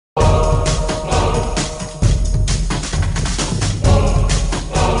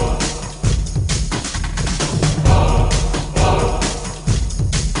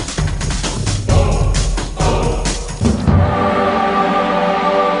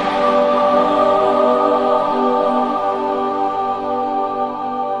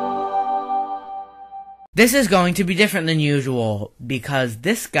This is going to be different than usual because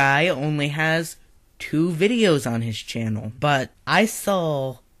this guy only has 2 videos on his channel. But I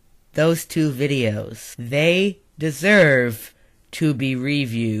saw those 2 videos. They deserve to be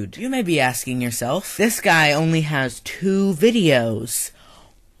reviewed. You may be asking yourself, this guy only has 2 videos.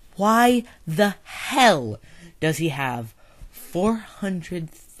 Why the hell does he have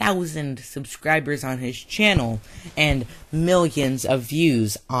 400,000 subscribers on his channel and millions of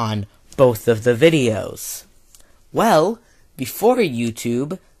views on both of the videos? Well, before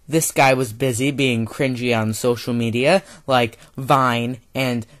YouTube, this guy was busy being cringy on social media like Vine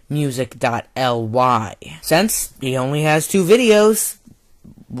and music.ly. Since he only has 2 videos,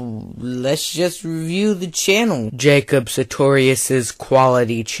 let's just review the channel. Jacob Sartorius'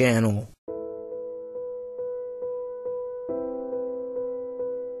 quality channel.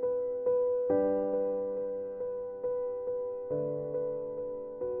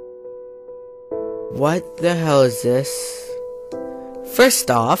 What the hell is this?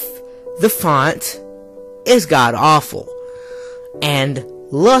 First off, the font is god-awful. And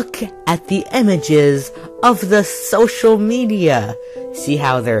look at the images of the social media. See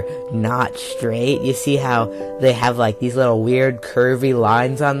how they're not straight? You see how they have like these little weird curvy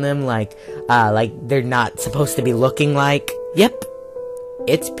lines on them like they're not supposed to be looking like? Yep.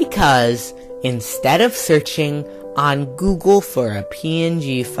 It's because instead of searching on Google for a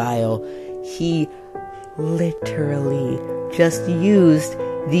PNG file, he literally just used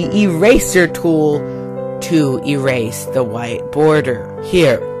the eraser tool to erase the white border.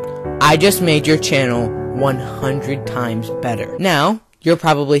 Here, I just made your channel 100 times better. Now, you're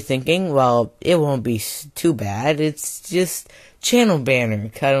probably thinking, well, it won't be too bad. It's just channel banner.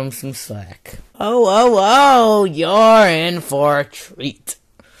 Cut him some slack. Oh, you're in for a treat.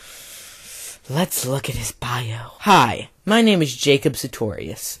 Let's look at his bio. Hi, my name is Jacob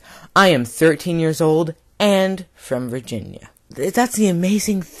Sartorius. I am 13 years old and from Virginia. That's the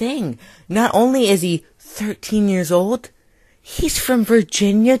amazing thing. Not only is he 13 years old, he's from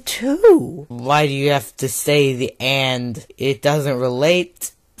Virginia too. Why do you have to say the and? It doesn't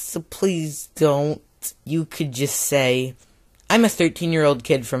relate, so please don't. You could just say, I'm a 13-year-old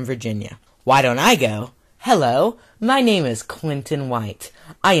kid from Virginia. Why don't I go, hello, my name is Clinton White.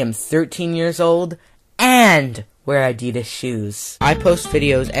 I am 13 years old and wear Adidas shoes. I post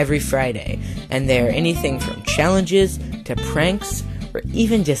videos every Friday, and they're anything from challenges to pranks, or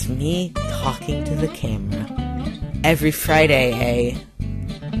even just me talking to the camera. Every Friday,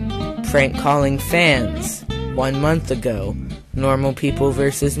 prank calling fans. 1 month ago. Normal people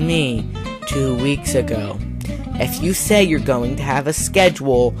versus me. 2 weeks ago. If you say you're going to have a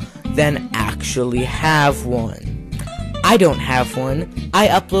schedule, then actually have one. I don't have one. I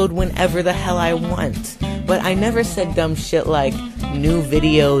upload whenever the hell I want. But I never said dumb shit like new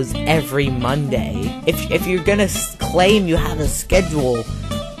videos every Monday. If you're gonna claim you have a schedule,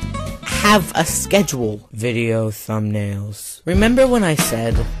 have a schedule. Video thumbnails. Remember when I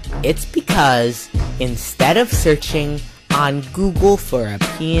said, it's because instead of searching on Google for a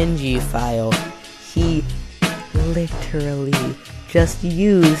PNG file, he literally just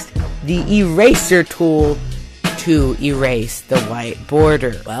used the eraser tool to erase the white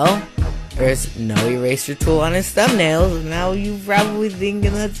border. Well, there's no eraser tool on his thumbnails. Now you're probably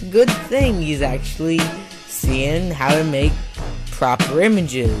thinking that's a good thing. He's actually seeing how to make proper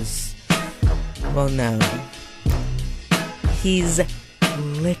images. Well, no. He's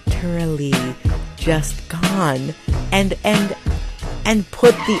literally just gone and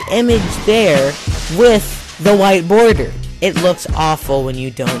put the image there with the white border. It looks awful when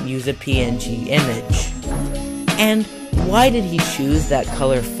you don't use a PNG image. And why did he choose that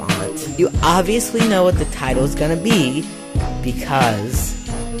color font? You obviously know what the title is gonna be because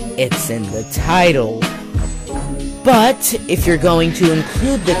it's in the title. But if you're going to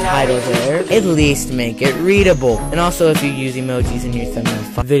include the title there, at least make it readable. And also if you use emojis in your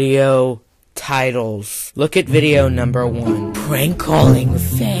thumbnail. Video titles. Look at video number 1. Prank calling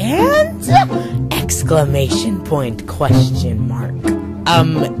fans? Exclamation point, question mark.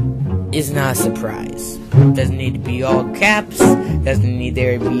 Is not a surprise. Doesn't need to be all caps. Doesn't need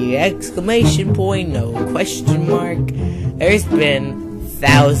there to be exclamation point, no question mark. There's been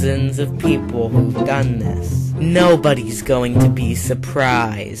thousands of people who've done this. Nobody's going to be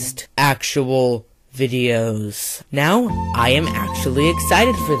surprised. Actual videos. Now, I am actually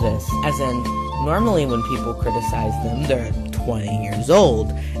excited for this. As in, normally when people criticize them, they're 20 years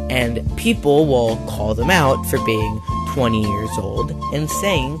old. And people will call them out for being 20 years old and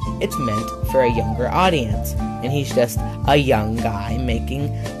saying it's meant for a younger audience. And he's just a young guy making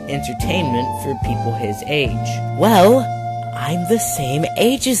entertainment for people his age. Well, I'm the same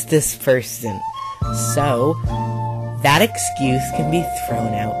age as this person. So, that excuse can be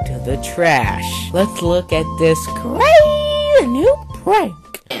thrown out to the trash. Let's look at this crazy new prank.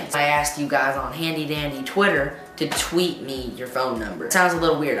 I asked you guys on Handy Dandy Twitter to tweet me your phone number. It sounds a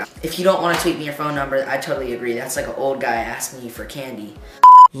little weird. If you don't want to tweet me your phone number, I totally agree. That's like an old guy asking you for candy.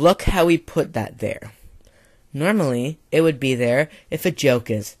 Look how we put that there. Normally, it would be there if a joke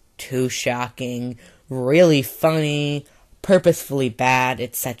is too shocking, really funny, purposefully bad,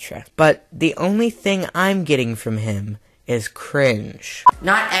 etc. But the only thing I'm getting from him is cringe.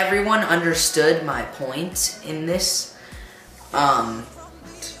 Not everyone understood my point in this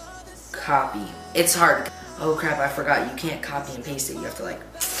copy. It's hard. Oh crap, I forgot. You can't copy and paste it. You have to like,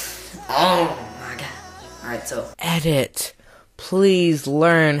 oh my god. Alright, so. Edit. Please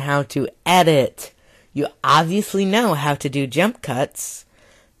learn how to edit. You obviously know how to do jump cuts.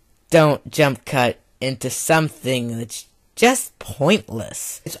 Don't jump cut into something that's just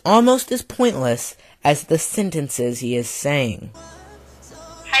pointless. It's almost as pointless as the sentences he is saying.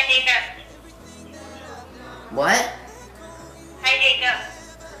 Hi, Jacob. What? Hi, Jacob.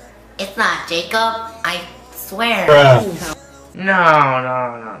 It's not Jacob. I swear. No,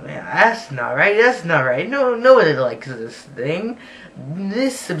 man, that's not right. That's not right. Nobody likes this thing.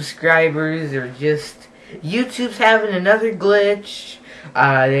 These subscribers are just... YouTube's having another glitch.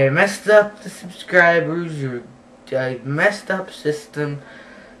 They messed up the subscribers, or messed up system.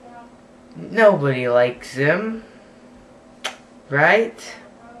 Nobody likes him. Right?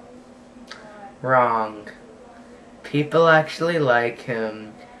 Wrong. People actually like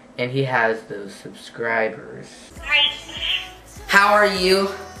him, and he has those subscribers. Hi. How are you?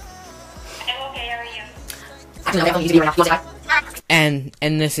 I'm okay, how are you?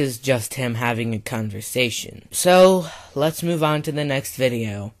 And this is just him having a conversation. So, let's move on to the next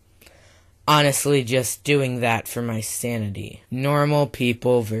video. Honestly, just doing that for my sanity. Normal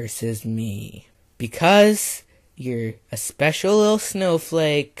people versus me. Because you're a special little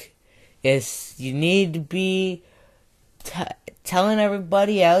snowflake, you need to be telling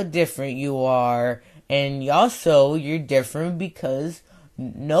everybody how different you are. And also, you're different because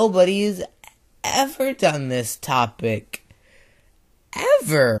nobody has ever done this topic.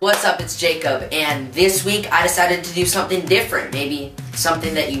 Ever. What's up, it's Jacob, and this week I decided to do something different, maybe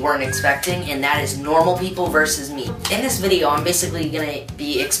something that you weren't expecting, and that is normal people versus me. In this video, I'm basically going to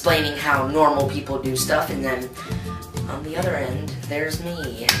be explaining how normal people do stuff, and then on the other end, there's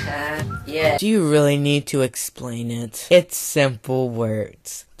me. Yeah. Do you really need to explain it? It's simple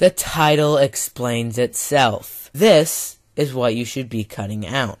words. The title explains itself. This is what you should be cutting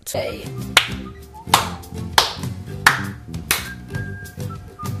out. Hey.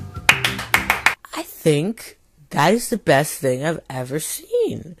 I think that is the best thing I've ever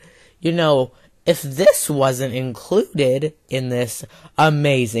seen. You know, if this wasn't included in this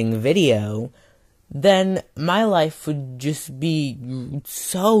amazing video, then my life would just be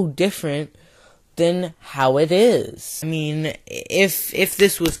so different than how it is. I mean, if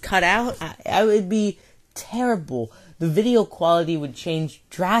this was cut out, I would be terrible. The video quality would change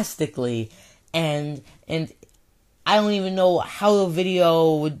drastically, and I don't even know how the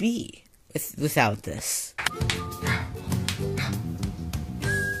video would be without this.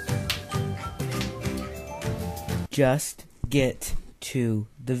 Just get to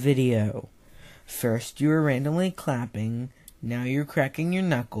the video. First you were randomly clapping, now you're cracking your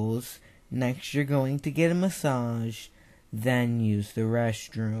knuckles, next you're going to get a massage, then use the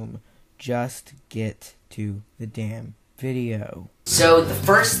restroom. Just get to the damn video. So the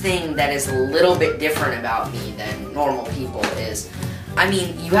first thing that is a little bit different about me than normal people is, I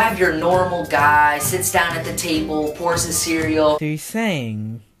mean, you have your normal guy, sits down at the table, pours his cereal. So you're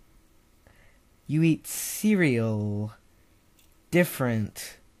saying you eat cereal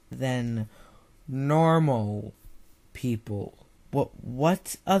different than normal people.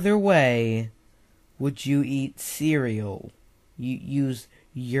 What other way would you eat cereal? You use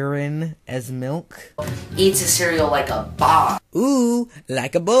urine as milk? Eats his cereal like a boss. Ooh,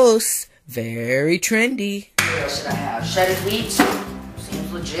 like a boss. Very trendy. What should I have? Shredded wheat?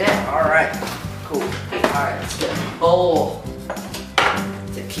 Seems legit. Alright. Cool. Alright, let's get a bowl.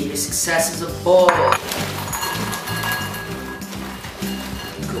 The key to success is a bowl.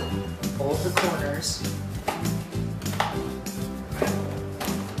 Cool. Fold the corners.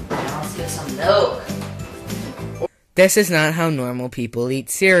 Now let's get some milk. This is not how normal people eat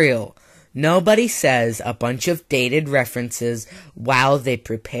cereal. Nobody says a bunch of dated references while they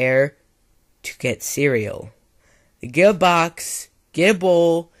prepare to get cereal. Get a box, get a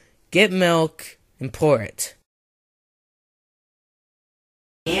bowl, get milk, and pour it.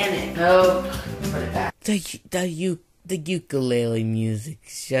 Can it? No. Put it back. You the ukulele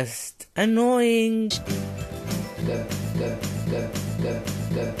music's just annoying.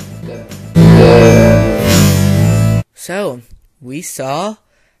 So, we saw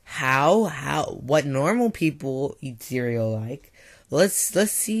what normal people eat cereal like.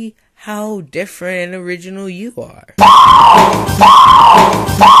 Let's see how different and original you are.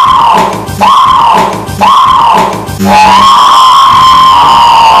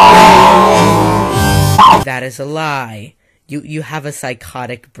 That is a lie. You have a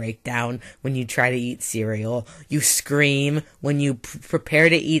psychotic breakdown when you try to eat cereal. You scream when you prepare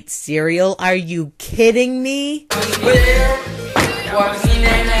to eat cereal. Are you kidding me? What's me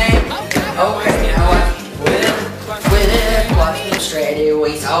name? Okay, now what? With it, watch them straight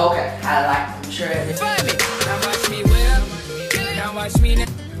away. Okay, I like them shredded. Now watch me now.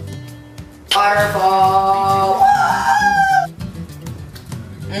 Waterfall.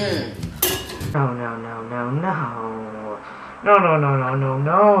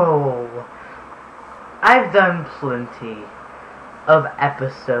 No. I've done plenty of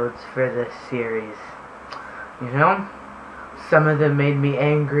episodes for this series. You know? Some of them made me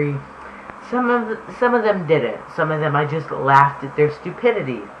angry. Some of them didn't. Some of them I just laughed at their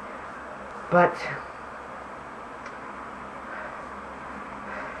stupidity. But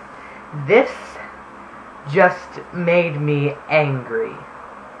this just made me angry.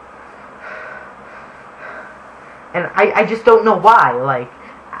 And I just don't know why. Like,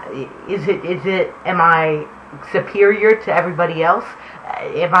 am I superior to everybody else?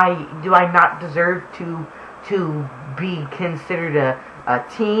 Do I not deserve to be considered a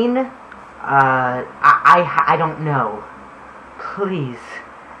teen? I don't know. Please,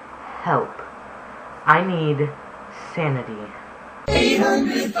 help. I need sanity.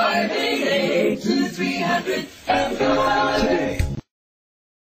 800-588-2300 and go.